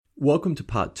Welcome to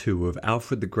part 2 of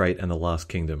Alfred the Great and the Last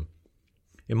Kingdom.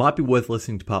 It might be worth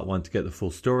listening to part 1 to get the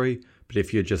full story, but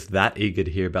if you're just that eager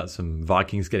to hear about some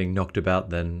Vikings getting knocked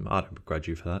about, then I don't begrudge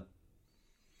you for that.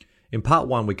 In part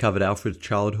 1 we covered Alfred's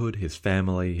childhood, his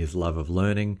family, his love of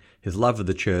learning, his love of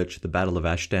the church, the Battle of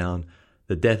Ashdown,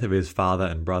 the death of his father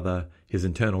and brother, his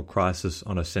internal crisis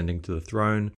on ascending to the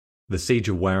throne, the siege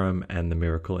of Wareham, and the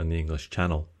miracle in the English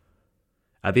Channel.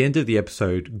 At the end of the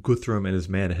episode, Guthrum and his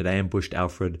men had ambushed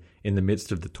Alfred in the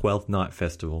midst of the Twelfth Night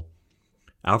Festival.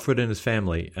 Alfred and his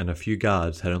family and a few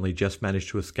guards had only just managed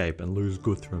to escape and lose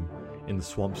Guthrum in the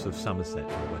swamps of Somerset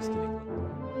in western England.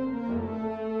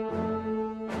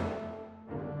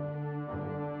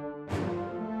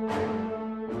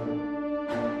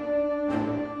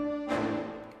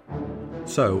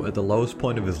 So, at the lowest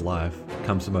point of his life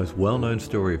comes the most well-known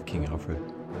story of King Alfred.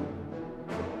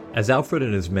 As Alfred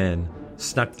and his men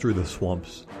snuck through the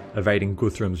swamps, evading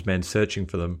Guthrum's men searching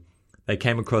for them, they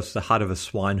came across the hut of a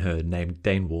swineherd named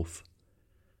Danewulf.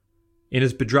 In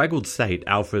his bedraggled state,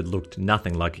 Alfred looked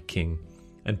nothing like a king,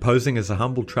 and posing as a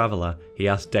humble traveller, he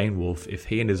asked Danewulf if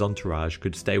he and his entourage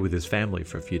could stay with his family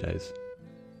for a few days.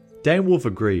 Danewulf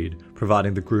agreed,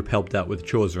 providing the group helped out with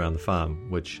chores around the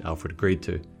farm, which Alfred agreed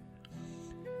to.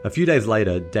 A few days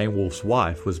later, Danewulf's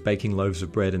wife was baking loaves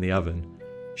of bread in the oven.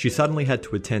 She suddenly had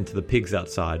to attend to the pigs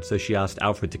outside, so she asked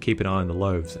Alfred to keep an eye on the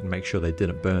loaves and make sure they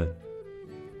didn't burn.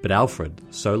 But Alfred,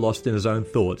 so lost in his own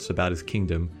thoughts about his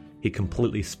kingdom, he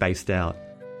completely spaced out,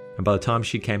 and by the time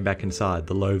she came back inside,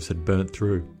 the loaves had burnt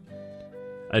through.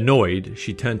 Annoyed,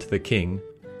 she turned to the king,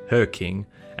 her king,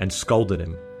 and scolded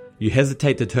him. "You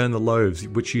hesitate to turn the loaves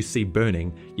which you see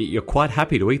burning, yet you're quite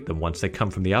happy to eat them once they come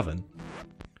from the oven."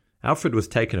 Alfred was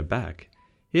taken aback.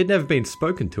 He had never been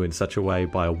spoken to in such a way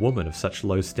by a woman of such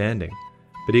low standing,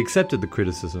 but he accepted the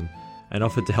criticism and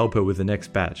offered to help her with the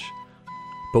next batch.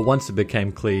 But once it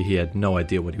became clear he had no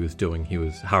idea what he was doing, he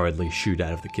was hurriedly shooed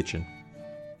out of the kitchen.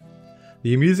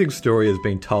 The amusing story has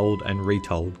been told and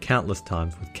retold countless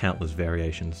times with countless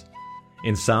variations.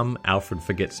 In some, Alfred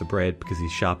forgets the bread because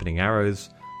he's sharpening arrows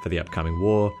for the upcoming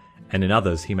war, and in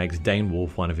others he makes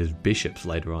Danewulf one of his bishops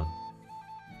later on.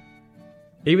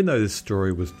 Even though this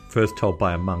story was first told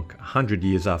by a monk 100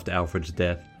 years after Alfred's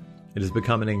death, it has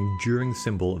become an enduring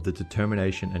symbol of the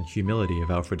determination and humility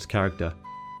of Alfred's character.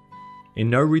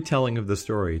 In no retelling of the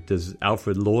story does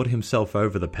Alfred lord himself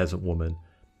over the peasant woman.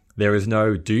 There is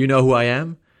no, "Do you know who I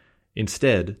am?"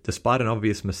 Instead, despite an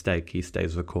obvious mistake, he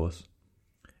stays the course.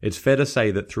 It's fair to say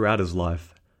that throughout his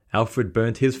life, Alfred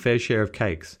burnt his fair share of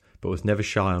cakes, but was never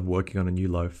shy on working on a new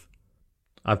loaf.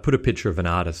 I've put a picture of an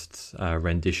artist's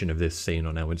rendition of this scene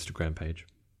on our Instagram page.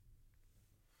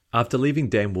 After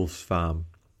leaving Danewulf's farm,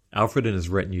 Alfred and his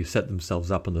retinue set themselves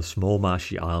up on the small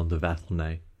marshy island of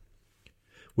Athelney.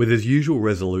 With his usual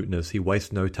resoluteness, he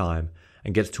wastes no time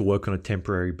and gets to work on a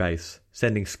temporary base,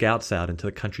 sending scouts out into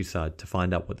the countryside to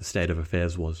find out what the state of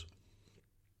affairs was.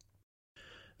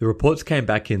 The reports came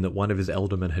back in that one of his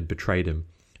ealdormen had betrayed him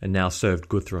and now served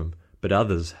Guthrum, but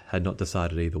others had not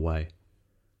decided either way.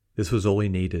 This was all he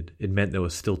needed. It meant there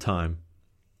was still time.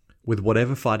 With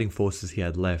whatever fighting forces he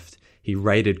had left, he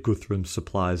raided Guthrum's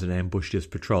supplies and ambushed his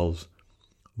patrols.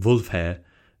 Wulfhere,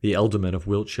 the ealdorman of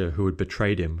Wiltshire who had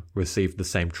betrayed him, received the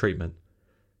same treatment.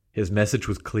 His message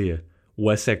was clear.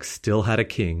 Wessex still had a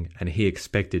king, and he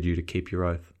expected you to keep your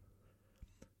oath.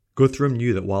 Guthrum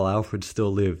knew that while Alfred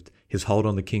still lived, his hold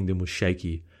on the kingdom was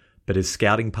shaky, but his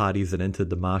scouting parties that entered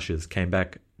the marshes came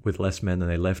back with less men than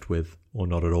they left with, or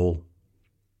not at all.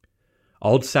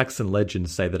 Old Saxon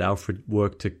legends say that Alfred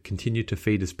worked to continue to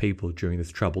feed his people during this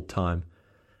troubled time,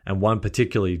 and one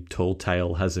particularly tall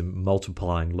tale has him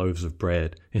multiplying loaves of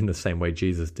bread in the same way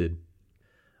Jesus did.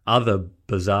 Other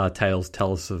bizarre tales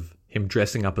tell us of him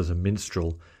dressing up as a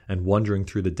minstrel and wandering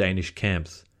through the Danish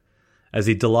camps. As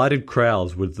he delighted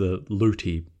crowds with the lute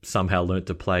he somehow learnt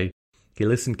to play, he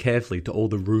listened carefully to all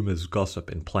the rumours, gossip,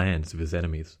 and plans of his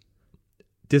enemies.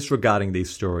 Disregarding these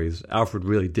stories, Alfred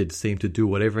really did seem to do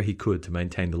whatever he could to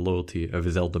maintain the loyalty of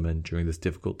his ealdormen during this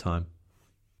difficult time.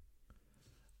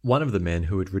 One of the men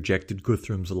who had rejected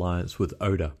Guthrum's alliance was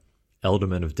Oda,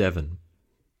 ealdorman of Devon.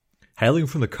 Hailing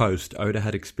from the coast, Oda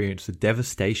had experienced the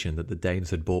devastation that the Danes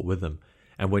had brought with them,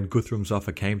 and when Guthrum's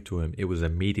offer came to him, it was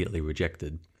immediately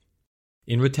rejected.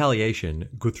 In retaliation,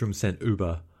 Guthrum sent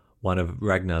Uba, one of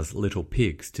Ragnar's little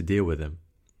pigs, to deal with him.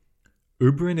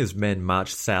 Uba and his men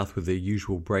marched south with their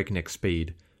usual breakneck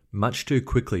speed, much too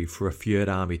quickly for a Fjord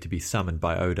army to be summoned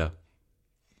by Oda.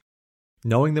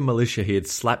 Knowing the militia he had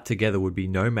slapped together would be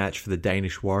no match for the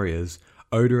Danish warriors,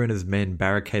 Oda and his men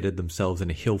barricaded themselves in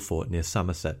a hill fort near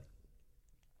Somerset.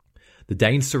 The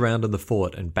Danes surrounded the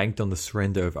fort and banked on the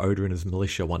surrender of Oda and his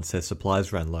militia once their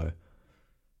supplies ran low.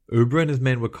 Ubba and his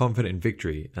men were confident in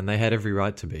victory, and they had every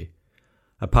right to be.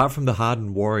 Apart from the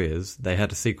hardened warriors, they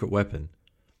had a secret weapon,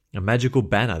 a magical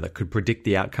banner that could predict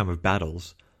the outcome of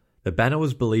battles. The banner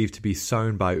was believed to be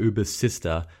sewn by Ubba's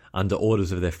sister under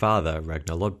orders of their father,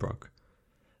 Ragnar Lodbrok.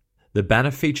 The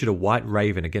banner featured a white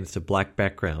raven against a black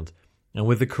background, and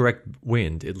with the correct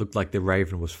wind, it looked like the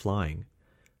raven was flying.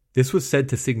 This was said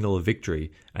to signal a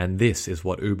victory, and this is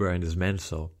what Ubba and his men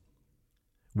saw.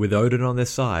 With Odin on their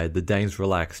side, the Danes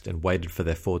relaxed and waited for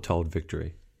their foretold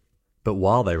victory. But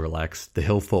while they relaxed, the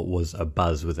hill fort was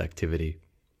abuzz with activity.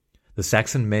 The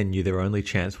Saxon men knew their only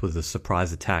chance was a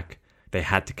surprise attack. They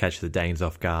had to catch the Danes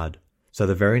off guard. So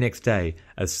the very next day,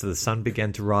 as the sun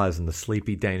began to rise in the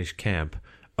sleepy Danish camp,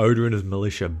 Oda and his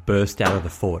militia burst out of the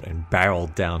fort and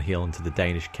barreled downhill into the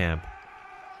Danish camp.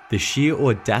 The sheer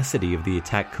audacity of the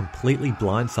attack completely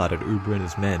blindsided Ubba and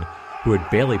his men, who had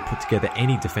barely put together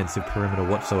any defensive perimeter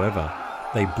whatsoever.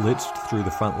 They blitzed through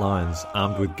the front lines,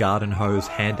 armed with garden hoes,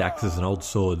 hand axes and old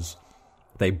swords.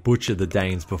 They butchered the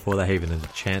Danes before they even had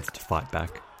a chance to fight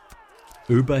back.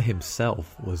 Ubba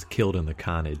himself was killed in the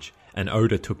carnage, and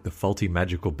Oda took the faulty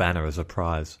magical banner as a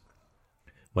prize.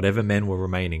 Whatever men were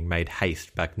remaining made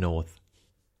haste back north.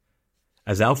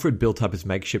 As Alfred built up his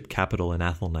makeshift capital in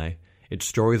Athelney, it's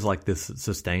stories like this that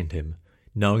sustained him,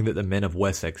 knowing that the men of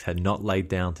Wessex had not laid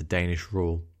down to Danish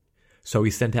rule. So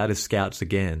he sent out his scouts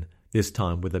again, this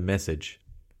time with a message.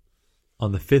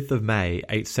 On the 5th of May,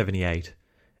 878,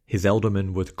 his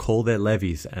ealdormen would call their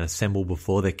levies and assemble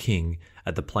before their king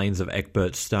at the plains of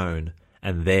Ecgbert Stone,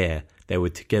 and there they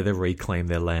would together reclaim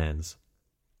their lands.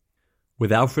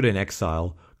 With Alfred in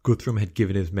exile, Guthrum had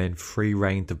given his men free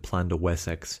rein to plunder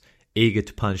Wessex, eager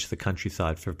to punish the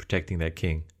countryside for protecting their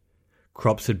king.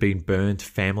 Crops had been burned,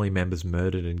 family members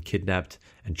murdered and kidnapped,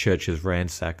 and churches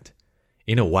ransacked.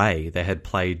 In a way, they had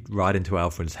played right into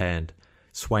Alfred's hand,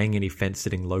 swaying any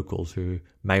fence-sitting locals who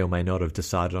may or may not have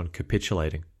decided on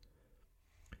capitulating.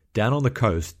 Down on the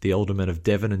coast, the aldermen of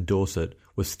Devon and Dorset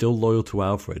were still loyal to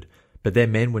Alfred, but their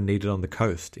men were needed on the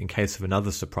coast in case of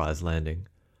another surprise landing.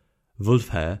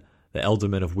 Wulfhere, the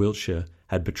alderman of Wiltshire,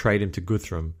 had betrayed him to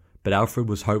Guthrum, but Alfred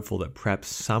was hopeful that perhaps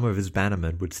some of his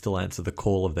bannermen would still answer the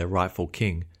call of their rightful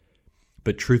king.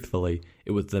 But truthfully,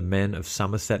 it was the men of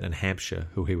Somerset and Hampshire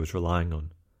who he was relying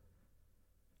on.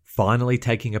 Finally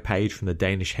taking a page from the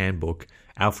Danish handbook,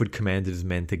 Alfred commanded his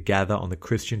men to gather on the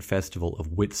Christian festival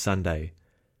of Whit Sunday.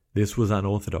 This was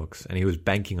unorthodox, and he was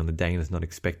banking on the Danes not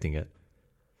expecting it.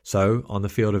 So, on the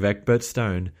field of Ecgbert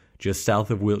Stone, just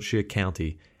south of Wiltshire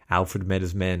County, Alfred met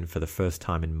his men for the first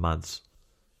time in months.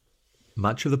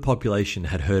 Much of the population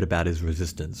had heard about his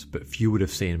resistance, but few would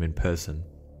have seen him in person.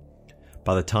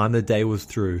 By the time the day was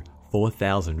through,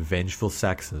 4,000 vengeful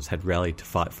Saxons had rallied to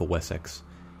fight for Wessex,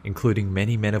 including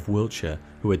many men of Wiltshire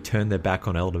who had turned their back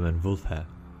on Ealdorman Wulfhere.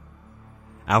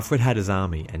 Alfred had his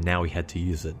army, and now he had to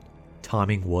use it.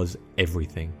 Timing was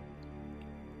everything.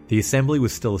 The assembly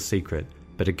was still a secret,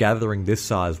 but a gathering this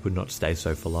size would not stay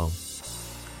so for long.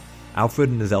 Alfred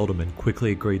and his ealdormen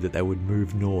quickly agreed that they would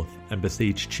move north and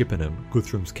besiege Chippenham,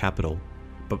 Guthrum's capital,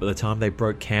 but by the time they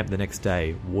broke camp the next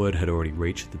day, word had already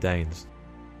reached the Danes.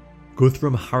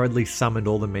 Guthrum hurriedly summoned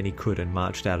all the men he could and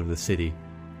marched out of the city.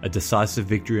 A decisive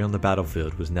victory on the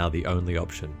battlefield was now the only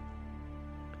option.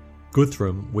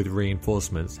 Guthrum, with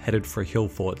reinforcements, headed for a hill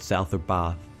fort south of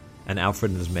Bath, and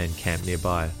Alfred and his men camped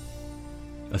nearby.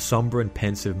 A sombre and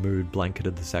pensive mood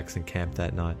blanketed the Saxon camp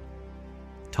that night.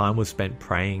 Time was spent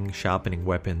praying, sharpening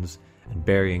weapons, and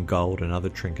burying gold and other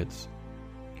trinkets.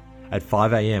 At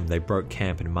 5 a.m. they broke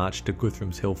camp and marched to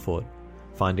Guthrum's hill fort,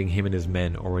 finding him and his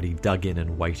men already dug in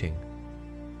and waiting.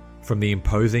 From the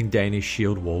imposing Danish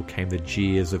shield wall came the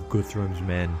jeers of Guthrum's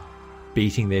men,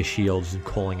 beating their shields and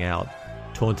calling out,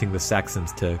 taunting the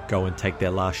Saxons to go and take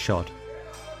their last shot.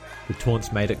 The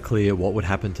taunts made it clear what would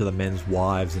happen to the men's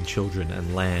wives and children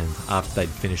and land after they'd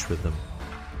finished with them.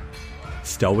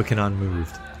 Stoic and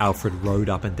unmoved, Alfred rode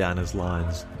up and down his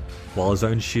lines. While his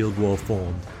own shield wall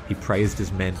formed, he praised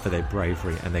his men for their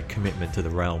bravery and their commitment to the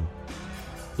realm.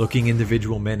 Looking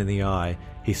individual men in the eye,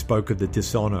 he spoke of the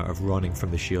dishonour of running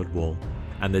from the shield wall,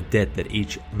 and the debt that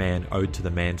each man owed to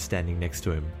the man standing next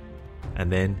to him.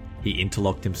 And then he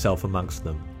interlocked himself amongst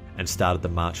them, and started the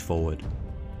march forward.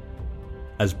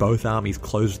 As both armies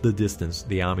closed the distance,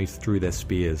 the armies threw their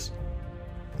spears.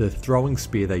 The throwing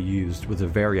spear they used was a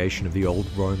variation of the old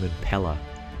Roman pella,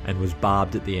 and was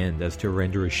barbed at the end as to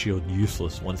render his shield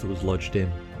useless once it was lodged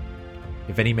in.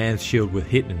 If any man's shield was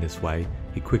hit in this way,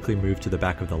 he quickly moved to the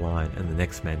back of the line and the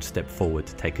next man stepped forward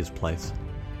to take his place.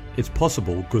 It's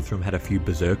possible Guthrum had a few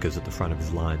berserkers at the front of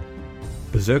his line.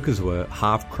 Berserkers were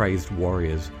half-crazed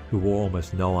warriors who wore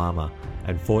almost no armour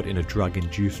and fought in a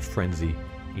drug-induced frenzy,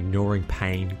 ignoring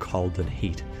pain, cold and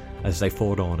heat as they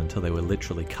fought on until they were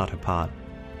literally cut apart.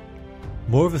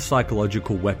 More of a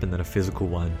psychological weapon than a physical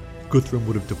one, Guthrum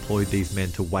would have deployed these men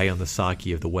to weigh on the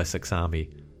psyche of the Wessex army.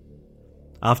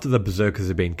 After the Berserkers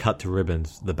had been cut to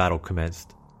ribbons, the battle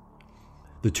commenced.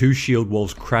 The two shield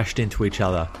walls crashed into each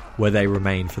other, where they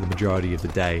remained for the majority of the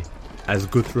day. As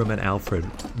Guthrum and Alfred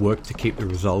worked to keep the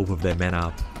resolve of their men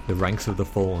up, the ranks of the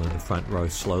fallen in the front row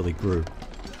slowly grew.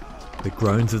 The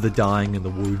groans of the dying and the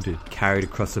wounded carried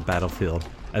across the battlefield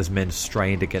as men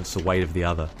strained against the weight of the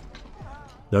other.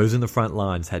 Those in the front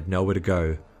lines had nowhere to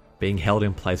go, being held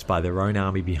in place by their own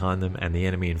army behind them and the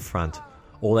enemy in front.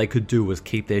 All they could do was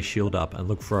keep their shield up and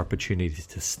look for opportunities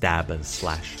to stab and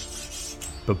slash.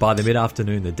 But by the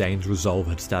mid-afternoon, the Danes' resolve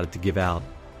had started to give out.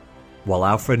 While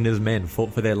Alfred and his men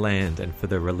fought for their land and for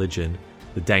their religion,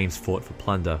 the Danes fought for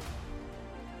plunder.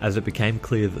 As it became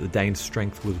clear that the Danes'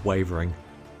 strength was wavering,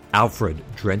 Alfred,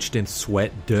 drenched in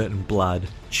sweat, dirt and blood,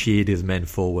 cheered his men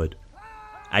forward.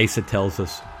 Asa tells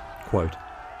us, quote,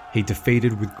 "He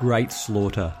defeated with great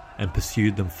slaughter and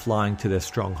pursued them flying to their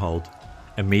stronghold.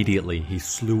 Immediately he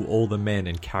slew all the men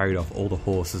and carried off all the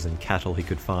horses and cattle he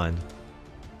could find."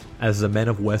 As the men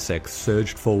of Wessex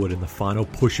surged forward in the final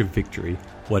push of victory,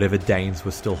 whatever Danes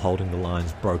were still holding the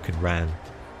lines broke and ran.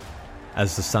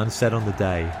 As the sun set on the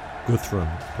day, Guthrum,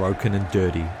 broken and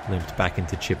dirty, limped back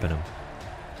into Chippenham.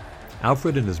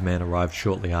 Alfred and his men arrived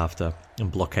shortly after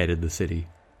and blockaded the city.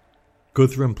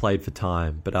 Guthrum played for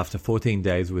time, but after 14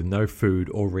 days with no food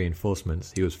or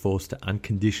reinforcements, he was forced to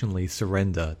unconditionally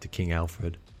surrender to King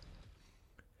Alfred.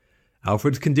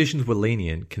 Alfred's conditions were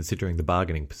lenient considering the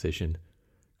bargaining position.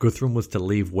 Guthrum was to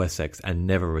leave Wessex and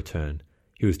never return.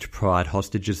 He was to provide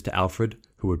hostages to Alfred,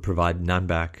 who would provide none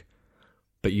back.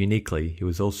 But uniquely, he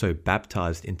was also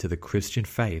baptized into the Christian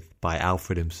faith by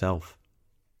Alfred himself.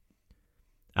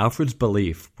 Alfred's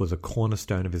belief was a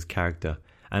cornerstone of his character,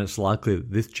 and it's likely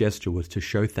that this gesture was to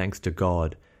show thanks to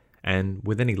God, and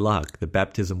with any luck, the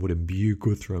baptism would imbue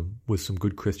Guthrum with some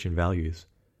good Christian values.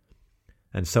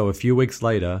 And so a few weeks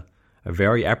later, a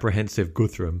very apprehensive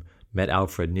Guthrum met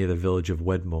Alfred near the village of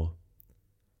Wedmore.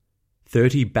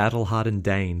 30 battle-hardened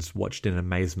Danes watched in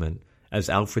amazement as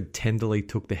Alfred tenderly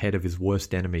took the head of his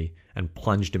worst enemy and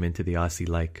plunged him into the icy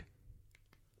lake.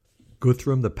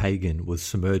 Guthrum the pagan was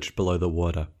submerged below the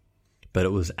water, but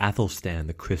it was Athelstan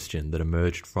the Christian that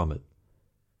emerged from it.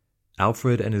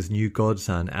 Alfred and his new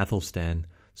godson Athelstan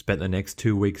spent the next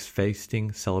 2 weeks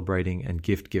feasting, celebrating and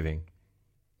gift-giving.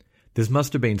 This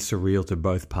must have been surreal to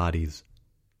both parties.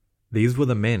 These were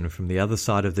the men from the other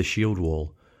side of the shield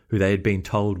wall, who they had been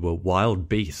told were wild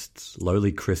beasts,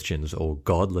 lowly Christians or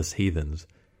godless heathens,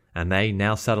 and they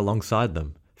now sat alongside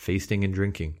them, feasting and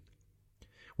drinking.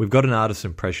 We've got an artist's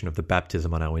impression of the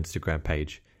baptism on our Instagram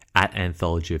page,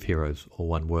 @AnthologyOfHeroes, or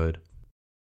one word.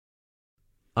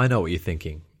 I know what you're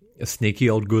thinking. A sneaky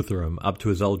old Guthrum up to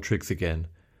his old tricks again.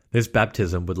 This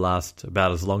baptism would last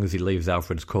about as long as he leaves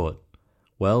Alfred's court.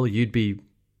 Well, you'd be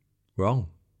wrong.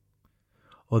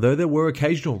 Although there were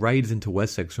occasional raids into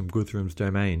Wessex from Guthrum's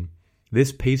domain,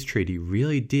 this peace treaty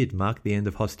really did mark the end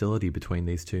of hostility between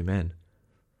these two men.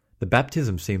 The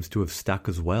baptism seems to have stuck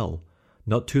as well.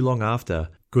 Not too long after,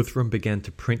 Guthrum began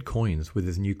to print coins with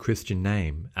his new Christian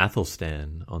name,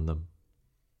 Athelstan, on them.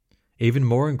 Even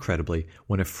more incredibly,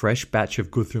 when a fresh batch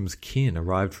of Guthrum's kin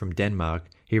arrived from Denmark,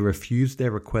 he refused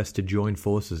their request to join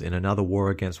forces in another war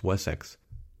against Wessex.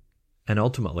 And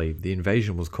ultimately, the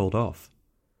invasion was called off.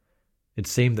 It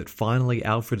seemed that finally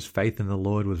Alfred's faith in the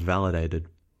Lord was validated.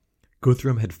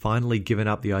 Guthrum had finally given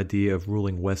up the idea of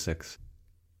ruling Wessex,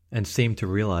 and seemed to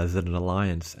realize that an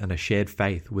alliance and a shared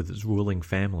faith with its ruling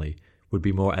family would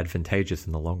be more advantageous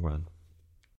in the long run.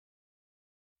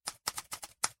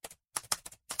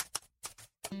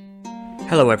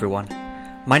 Hello everyone,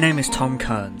 my name is Tom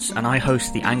Kearns and I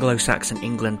host the Anglo-Saxon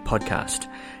England podcast,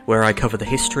 where I cover the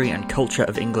history and culture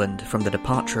of England from the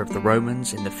departure of the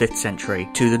Romans in the 5th century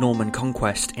to the Norman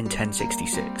conquest in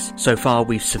 1066. So far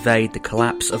we've surveyed the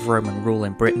collapse of Roman rule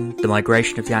in Britain, the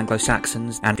migration of the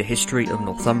Anglo-Saxons, and the history of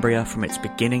Northumbria from its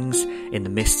beginnings in the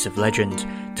mists of legend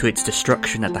to its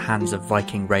destruction at the hands of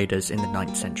Viking raiders in the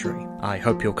 9th century. I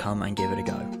hope you'll come and give it a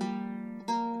go.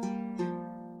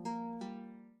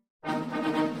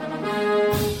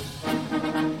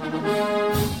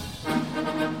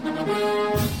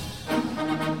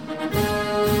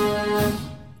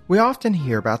 We often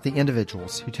hear about the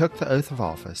individuals who took the oath of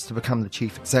office to become the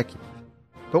chief executive.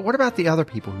 But what about the other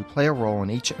people who play a role in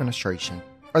each administration,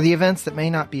 or the events that may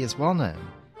not be as well known,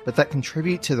 but that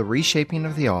contribute to the reshaping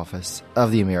of the office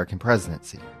of the American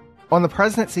presidency? On the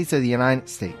presidencies of the United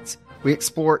States, we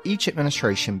explore each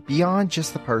administration beyond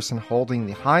just the person holding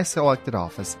the highest elected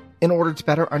office in order to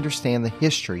better understand the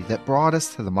history that brought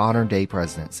us to the modern-day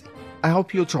presidency. I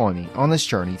hope you'll join me on this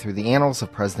journey through the annals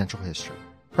of presidential history.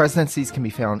 Presidencies can be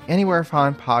found anywhere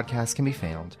fine podcasts can be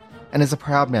found, and is a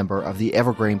proud member of the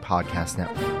Evergreen Podcast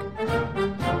Network.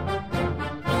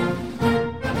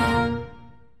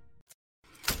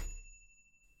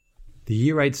 The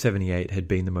year 878 had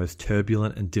been the most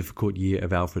turbulent and difficult year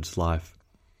of Alfred's life.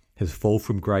 His fall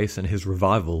from grace and his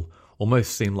revival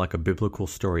almost seemed like a biblical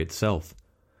story itself,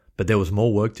 but there was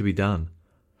more work to be done.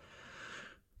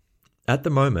 At the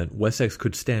moment, Wessex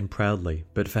could stand proudly,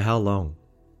 but for how long?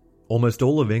 Almost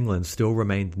all of England still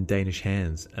remained in Danish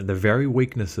hands, and the very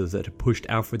weaknesses that had pushed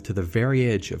Alfred to the very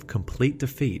edge of complete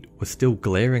defeat were still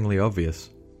glaringly obvious.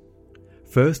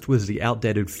 First was the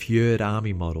outdated Fjord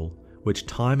army model, which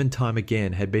time and time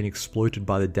again had been exploited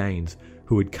by the Danes,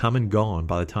 who had come and gone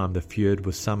by the time the Fjord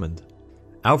was summoned.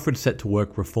 Alfred set to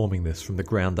work reforming this from the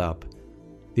ground up.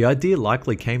 The idea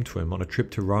likely came to him on a trip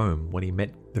to Rome when he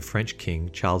met the French king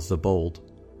Charles the Bald.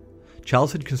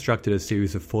 Charles had constructed a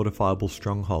series of fortifiable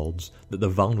strongholds that the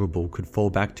vulnerable could fall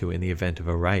back to in the event of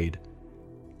a raid.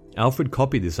 Alfred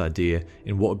copied this idea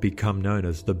in what would become known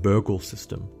as the Burgle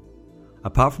system.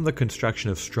 Apart from the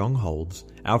construction of strongholds,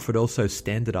 Alfred also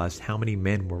standardized how many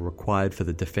men were required for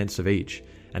the defense of each,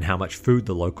 and how much food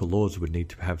the local lords would need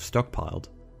to have stockpiled.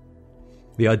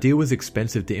 The idea was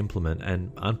expensive to implement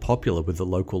and unpopular with the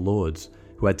local lords,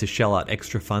 who had to shell out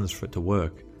extra funds for it to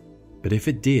work. But if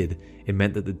it did, it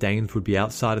meant that the Danes would be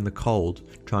outside in the cold,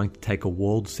 trying to take a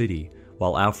walled city,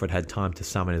 while Alfred had time to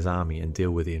summon his army and deal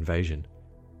with the invasion.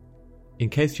 In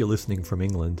case you're listening from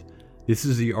England, this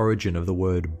is the origin of the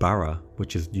word borough,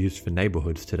 which is used for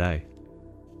neighbourhoods today.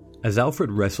 As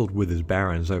Alfred wrestled with his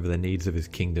barons over the needs of his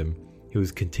kingdom, he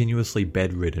was continuously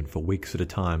bedridden for weeks at a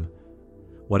time.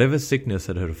 Whatever sickness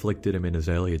that had afflicted him in his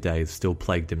earlier days still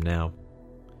plagued him now.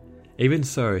 Even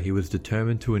so, he was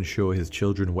determined to ensure his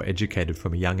children were educated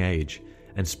from a young age,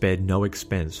 and spared no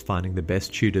expense finding the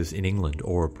best tutors in England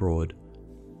or abroad.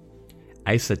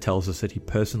 Asa tells us that he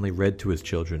personally read to his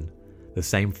children. The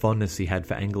same fondness he had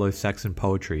for Anglo-Saxon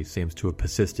poetry seems to have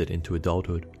persisted into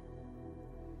adulthood.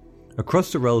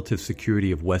 Across the relative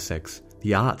security of Wessex,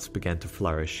 the arts began to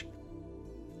flourish.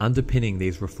 Underpinning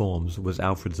these reforms was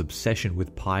Alfred's obsession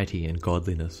with piety and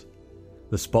godliness.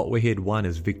 The spot where he had won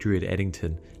his victory at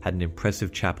Edington had an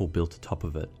impressive chapel built atop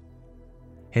of it.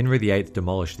 Henry VIII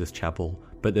demolished this chapel,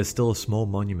 but there's still a small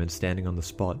monument standing on the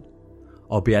spot.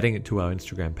 I'll be adding it to our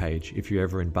Instagram page if you're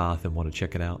ever in Bath and want to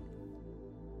check it out.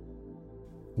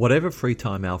 Whatever free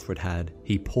time Alfred had,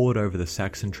 he pored over the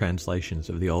Saxon translations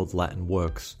of the old Latin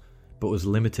works, but was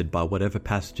limited by whatever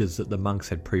passages that the monks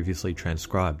had previously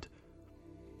transcribed.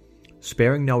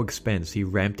 Sparing no expense, he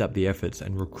ramped up the efforts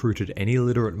and recruited any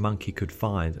literate monk he could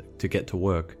find to get to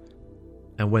work.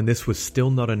 And when this was still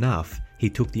not enough, he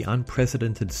took the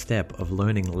unprecedented step of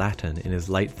learning Latin in his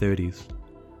late 30s.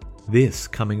 This,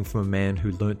 coming from a man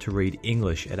who learnt to read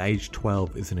English at age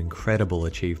 12, is an incredible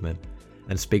achievement,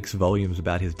 and speaks volumes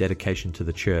about his dedication to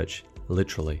the church,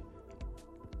 literally.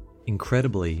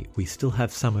 Incredibly, we still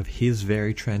have some of his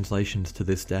very translations to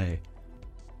this day.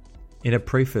 In a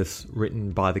preface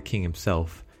written by the king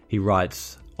himself, he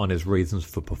writes, on his reasons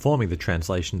for performing the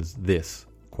translations, this,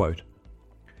 quote,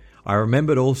 "I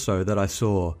remembered also that I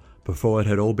saw, before it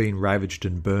had all been ravaged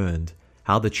and burned,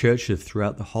 how the churches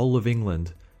throughout the whole of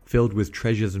England filled with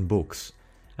treasures and books,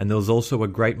 and there was also a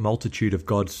great multitude of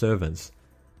God's servants,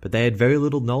 but they had very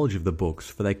little knowledge of the books,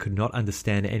 for they could not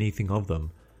understand anything of them,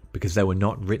 because they were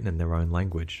not written in their own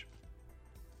language."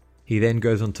 He then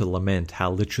goes on to lament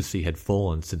how literacy had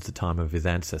fallen since the time of his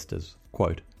ancestors.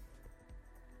 Quote,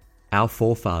 "Our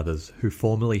forefathers, who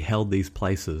formerly held these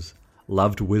places,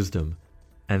 loved wisdom,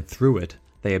 and through it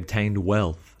they obtained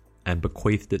wealth and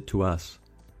bequeathed it to us.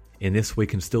 In this we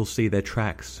can still see their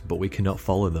tracks, but we cannot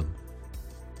follow them."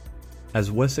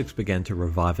 As Wessex began to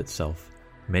revive itself,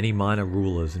 many minor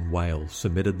rulers in Wales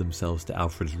submitted themselves to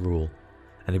Alfred's rule,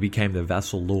 and he became the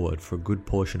vassal lord for a good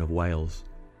portion of Wales.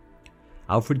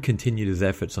 Alfred continued his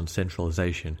efforts on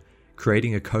centralisation,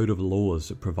 creating a code of laws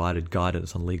that provided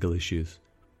guidance on legal issues.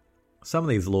 Some of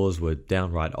these laws were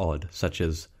downright odd, such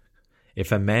as,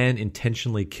 if a man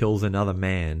intentionally kills another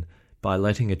man by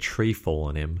letting a tree fall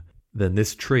on him, then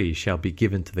this tree shall be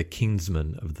given to the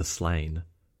kinsman of the slain.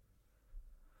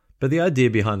 But the idea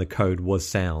behind the code was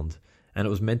sound, and it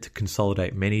was meant to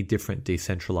consolidate many different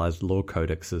decentralised law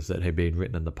codexes that had been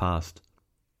written in the past.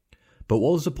 But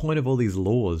what was the point of all these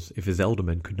laws if his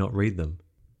ealdormen could not read them?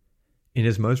 In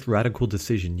his most radical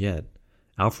decision yet,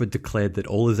 Alfred declared that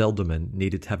all his ealdormen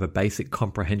needed to have a basic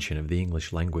comprehension of the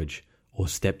English language, or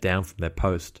step down from their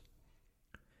post.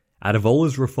 Out of all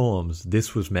his reforms,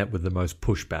 this was met with the most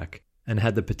pushback, and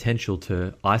had the potential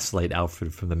to isolate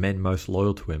Alfred from the men most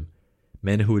loyal to him,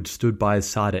 men who had stood by his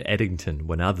side at Edington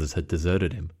when others had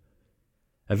deserted him.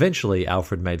 Eventually,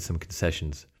 Alfred made some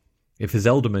concessions. If his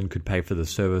ealdormen could pay for the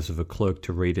service of a clerk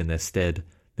to read in their stead,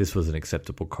 this was an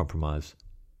acceptable compromise.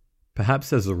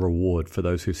 Perhaps as a reward for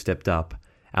those who stepped up,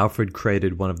 Alfred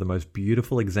created one of the most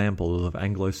beautiful examples of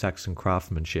Anglo-Saxon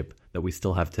craftsmanship that we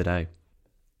still have today.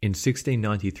 In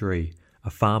 1693, a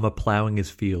farmer ploughing his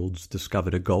fields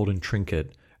discovered a golden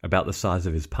trinket about the size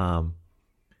of his palm.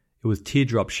 It was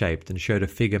teardrop-shaped and showed a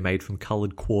figure made from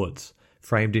coloured quartz,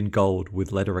 framed in gold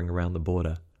with lettering around the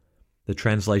border. The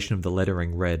translation of the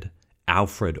lettering read,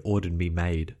 "Alfred ordered me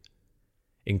made."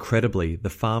 Incredibly, the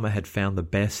farmer had found the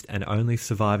best and only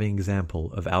surviving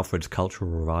example of Alfred's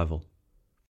cultural revival.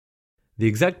 The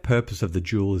exact purpose of the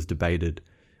jewel is debated.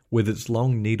 With its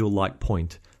long needle-like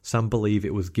point, some believe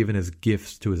it was given as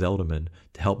gifts to his ealdormen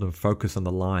to help them focus on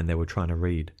the line they were trying to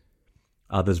read.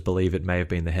 Others believe it may have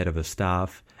been the head of a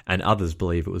staff, and others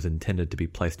believe it was intended to be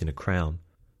placed in a crown.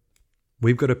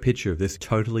 We've got a picture of this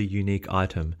totally unique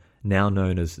item, now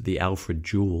known as the Alfred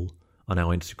Jewel, on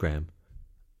our Instagram.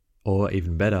 Or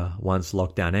even better, once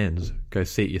lockdown ends, go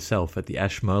see it yourself at the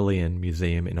Ashmolean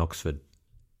Museum in Oxford.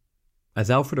 As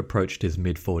Alfred approached his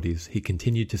mid-40s, he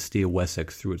continued to steer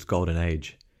Wessex through its golden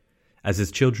age. As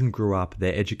his children grew up,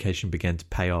 their education began to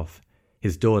pay off.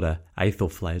 His daughter,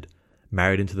 Aethelflaed,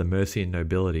 married into the Mercian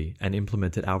nobility and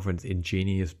implemented Alfred's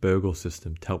ingenious burghle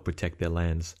system to help protect their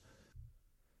lands.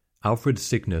 Alfred's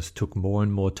sickness took more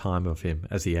and more time of him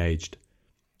as he aged.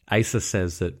 Asa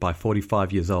says that by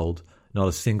 45 years old, not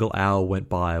a single hour went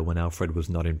by when Alfred was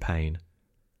not in pain.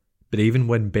 But even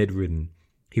when bedridden,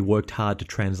 he worked hard to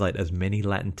translate as many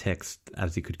Latin texts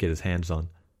as he could get his hands on.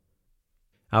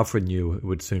 Alfred knew it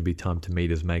would soon be time to meet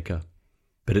his maker,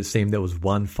 but it seemed there was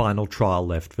one final trial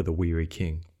left for the weary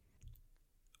king.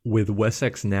 With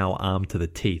Wessex now armed to the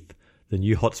teeth, the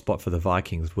new hotspot for the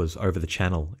Vikings was over the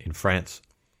Channel in France.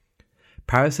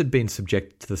 Paris had been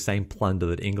subjected to the same plunder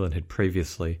that England had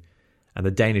previously, and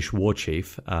the Danish war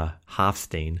chief,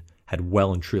 Halfsteen, had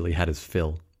well and truly had his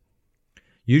fill.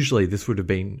 Usually this would have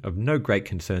been of no great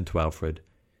concern to Alfred.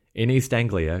 In East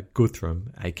Anglia,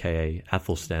 Guthrum, aka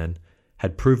Athelstan,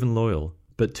 had proven loyal,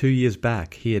 but 2 years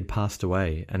back he had passed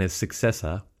away, and his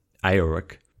successor,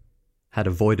 Eoric, had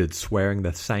avoided swearing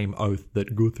the same oath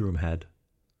that Guthrum had.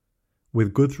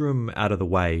 With Guthrum out of the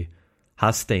way,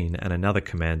 Halfsteen and another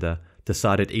commander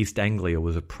decided East Anglia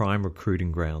was a prime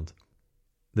recruiting ground.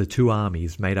 The two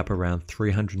armies made up around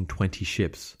 320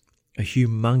 ships, a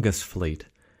humongous fleet,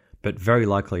 but very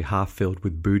likely half filled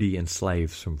with booty and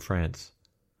slaves from France.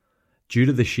 Due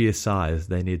to the sheer size,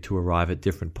 they needed to arrive at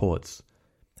different ports,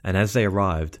 and as they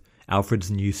arrived,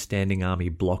 Alfred's new standing army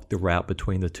blocked the route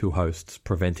between the two hosts,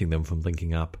 preventing them from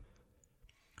linking up.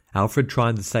 Alfred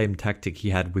tried the same tactic he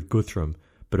had with Guthrum,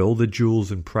 but all the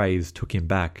jewels and praise took him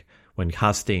back when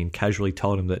Halfsteen casually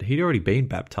told him that he'd already been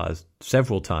baptized,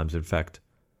 several times in fact.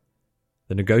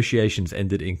 The negotiations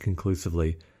ended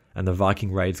inconclusively, and the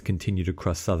Viking raids continued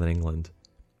across southern England.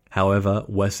 However,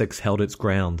 Wessex held its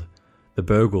ground. The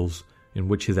burghles, in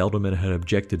which his ealdormen had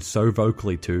objected so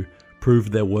vocally to,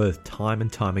 proved their worth time and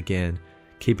time again,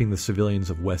 keeping the civilians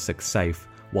of Wessex safe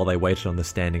while they waited on the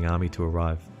standing army to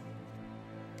arrive.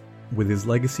 With his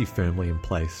legacy firmly in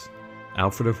place,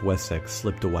 Alfred of Wessex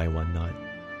slipped away one night,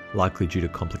 likely due to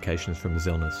complications from his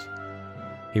illness.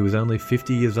 He was only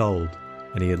 50 years old,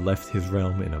 and he had left his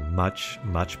realm in a much,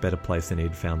 much better place than he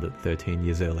had found it 13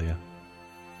 years earlier.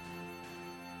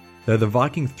 Though the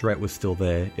Viking threat was still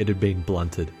there, it had been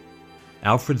blunted.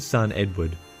 Alfred's son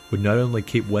Edward would not only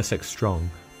keep Wessex strong,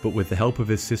 but with the help of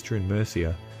his sister in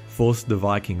Mercia, forced the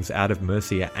Vikings out of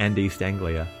Mercia and East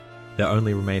Anglia, their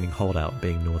only remaining holdout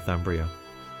being Northumbria.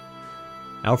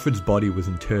 Alfred's body was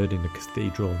interred in a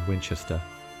cathedral in Winchester,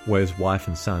 where his wife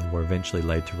and son were eventually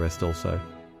laid to rest also.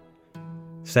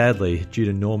 Sadly, due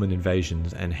to Norman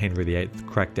invasions and Henry VIII's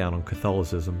crackdown on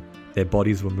Catholicism, their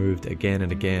bodies were moved again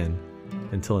and again,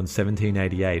 until in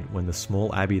 1788 when the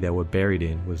small abbey they were buried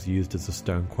in was used as a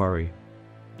stone quarry.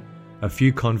 A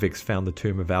few convicts found the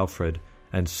tomb of Alfred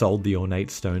and sold the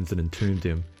ornate stones that entombed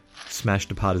him,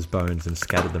 smashed apart his bones and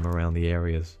scattered them around the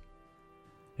areas.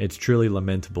 It's truly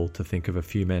lamentable to think of a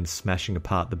few men smashing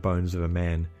apart the bones of a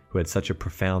man who had such a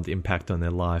profound impact on their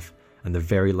life and the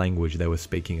very language they were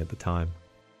speaking at the time.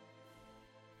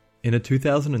 In a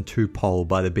 2002 poll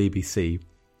by the BBC,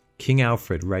 King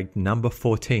Alfred ranked number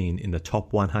 14 in the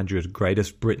top 100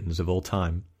 greatest Britons of all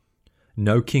time.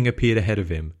 No king appeared ahead of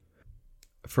him.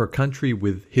 For a country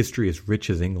with history as rich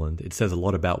as England, it says a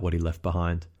lot about what he left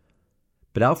behind.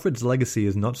 But Alfred's legacy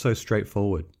is not so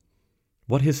straightforward.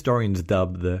 What historians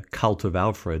dub the cult of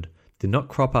Alfred did not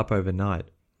crop up overnight.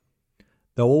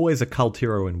 Though always a cult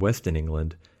hero in Western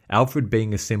England, Alfred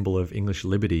being a symbol of English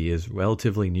liberty is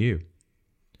relatively new.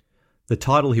 The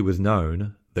title he was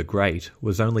known, the Great,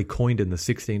 was only coined in the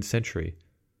 16th century.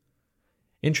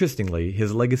 Interestingly,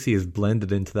 his legacy is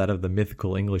blended into that of the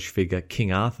mythical English figure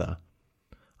King Arthur.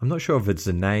 I'm not sure if it's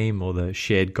the name or the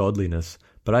shared godliness,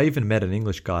 but I even met an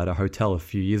English guy at a hotel a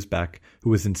few years back who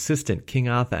was insistent King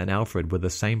Arthur and Alfred were the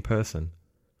same person.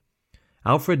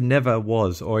 Alfred never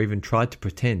was or even tried to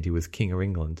pretend he was King of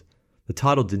England. The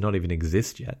title did not even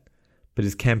exist yet, but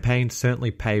his campaign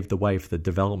certainly paved the way for the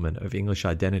development of English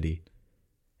identity.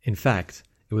 In fact,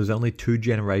 it was only 2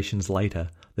 generations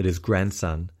later that his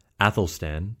grandson,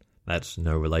 Athelstan, that's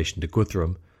no relation to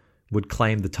Guthrum, would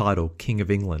claim the title King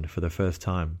of England for the first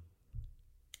time.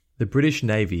 The British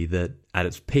Navy that, at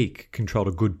its peak, controlled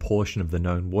a good portion of the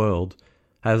known world,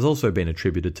 has also been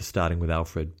attributed to starting with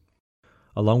Alfred.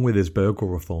 Along with his burgher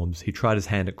reforms, he tried his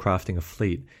hand at crafting a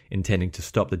fleet intending to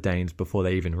stop the Danes before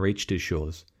they even reached his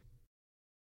shores.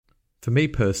 For me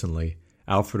personally,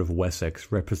 Alfred of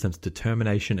Wessex represents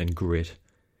determination and grit.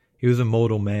 He was a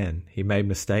mortal man. He made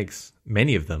mistakes,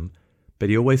 many of them, but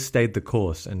he always stayed the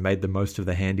course and made the most of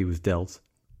the hand he was dealt.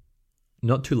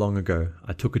 Not too long ago,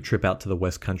 I took a trip out to the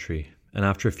West Country, and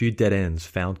after a few dead ends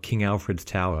found King Alfred's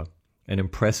Tower, an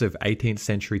impressive 18th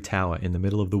century tower in the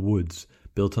middle of the woods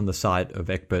built on the site of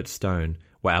Eckbert Stone,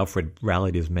 where Alfred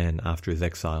rallied his men after his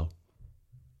exile.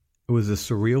 It was a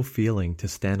surreal feeling to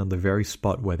stand on the very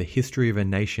spot where the history of a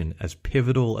nation as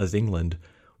pivotal as England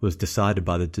was decided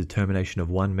by the determination of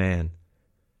one man.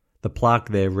 The plaque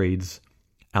there reads,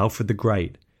 Alfred the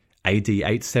Great, AD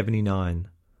 879,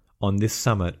 on this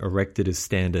summit erected his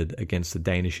standard against the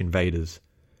Danish invaders.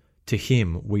 To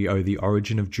him we owe the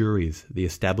origin of juries, the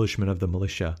establishment of the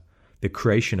militia, the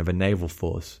creation of a naval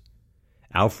force.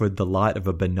 Alfred, the light of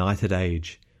a benighted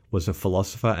age, was a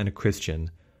philosopher and a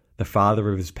Christian, the father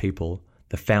of his people,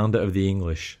 the founder of the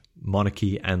English,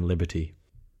 monarchy and liberty.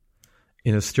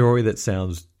 In a story that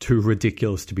sounds too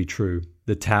ridiculous to be true,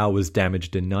 the tower was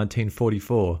damaged in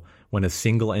 1944 when a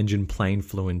single-engine plane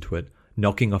flew into it,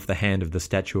 knocking off the hand of the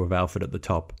statue of Alfred at the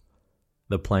top.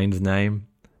 The plane's name?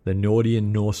 The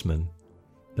Nordian Norseman.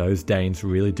 Those Danes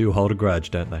really do hold a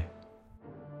grudge, don't they?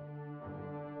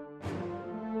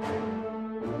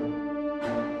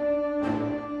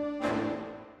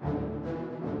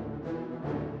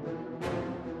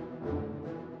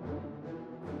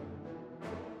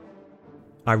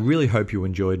 I really hope you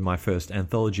enjoyed my first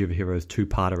Anthology of Heroes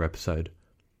 2-parter episode.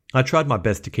 I tried my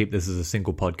best to keep this as a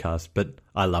single podcast, but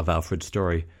I love Alfred's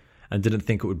story, and didn't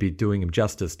think it would be doing him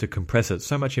justice to compress it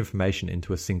so much information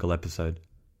into a single episode.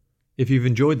 If you've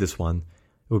enjoyed this one,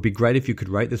 it would be great if you could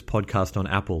rate this podcast on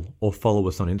Apple or follow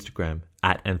us on Instagram,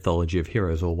 @Anthology of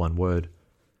Heroes, all one word.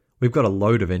 We've got a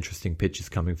load of interesting pictures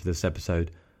coming for this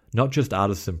episode, not just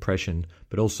artist's impression,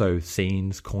 but also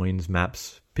scenes, coins,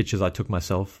 maps, pictures I took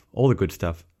myself, all the good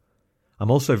stuff.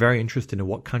 I'm also very interested in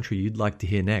what country you'd like to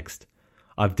hear next.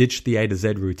 I've ditched the A to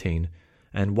Z routine,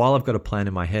 and while I've got a plan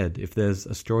in my head, if there's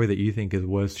a story that you think is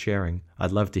worth sharing,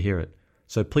 I'd love to hear it.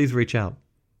 So please reach out.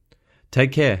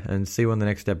 Take care, and see you on the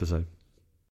next episode.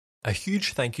 A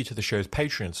huge thank you to the show's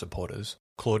Patreon supporters,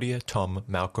 Claudia, Tom,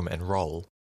 Malcolm, and Roll.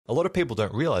 A lot of people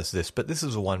don't realise this, but this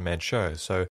is a one-man show,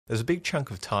 so there's a big chunk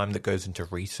of time that goes into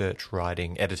research,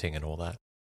 writing, editing, and all that.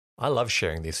 I love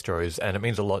sharing these stories, and it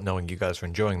means a lot knowing you guys are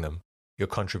enjoying them. Your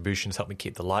contributions help me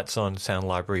keep the lights on, sound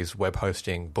libraries, web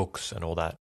hosting, books, and all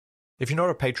that. If you're not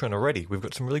a patron already, we've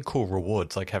got some really cool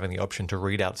rewards, like having the option to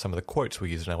read out some of the quotes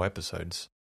we use in our episodes.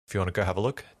 If you want to go have a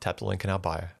look, tap the link in our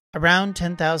bio. Around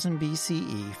 10,000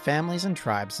 BCE, families and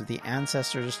tribes of the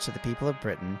ancestors to the people of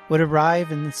Britain would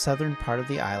arrive in the southern part of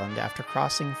the island after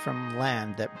crossing from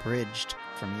land that bridged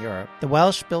from Europe. The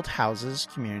Welsh built houses,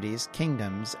 communities,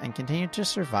 kingdoms, and continued to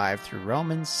survive through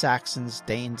Romans, Saxons,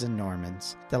 Danes, and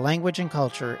Normans. The language and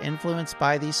culture influenced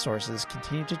by these sources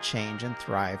continued to change and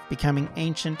thrive, becoming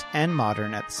ancient and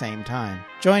modern at the same time.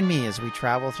 Join me as we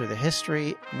travel through the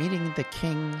history, meeting the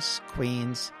kings,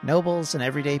 queens, nobles, and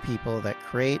everyday people that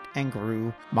create and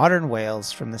grew modern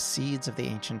Wales from the seeds of the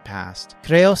ancient past.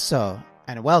 Croeso,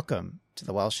 and welcome to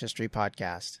the Welsh History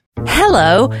Podcast.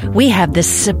 Hello. We have this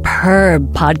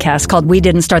superb podcast called We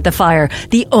Didn't Start the Fire,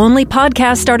 the only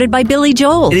podcast started by Billy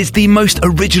Joel. It is the most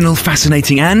original,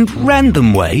 fascinating and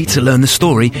random way to learn the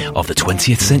story of the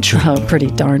 20th century. Oh, pretty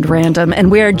darned random.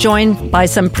 And we are joined by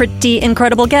some pretty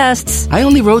incredible guests. I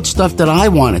only wrote stuff that I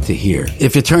wanted to hear.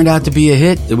 If it turned out to be a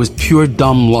hit, it was pure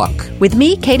dumb luck. With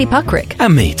me, Katie Puckrick.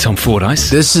 And me, Tom Fordyce.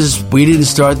 This is We Didn't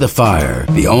Start the Fire,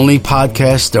 the only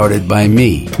podcast started by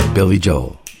me, Billy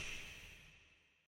Joel.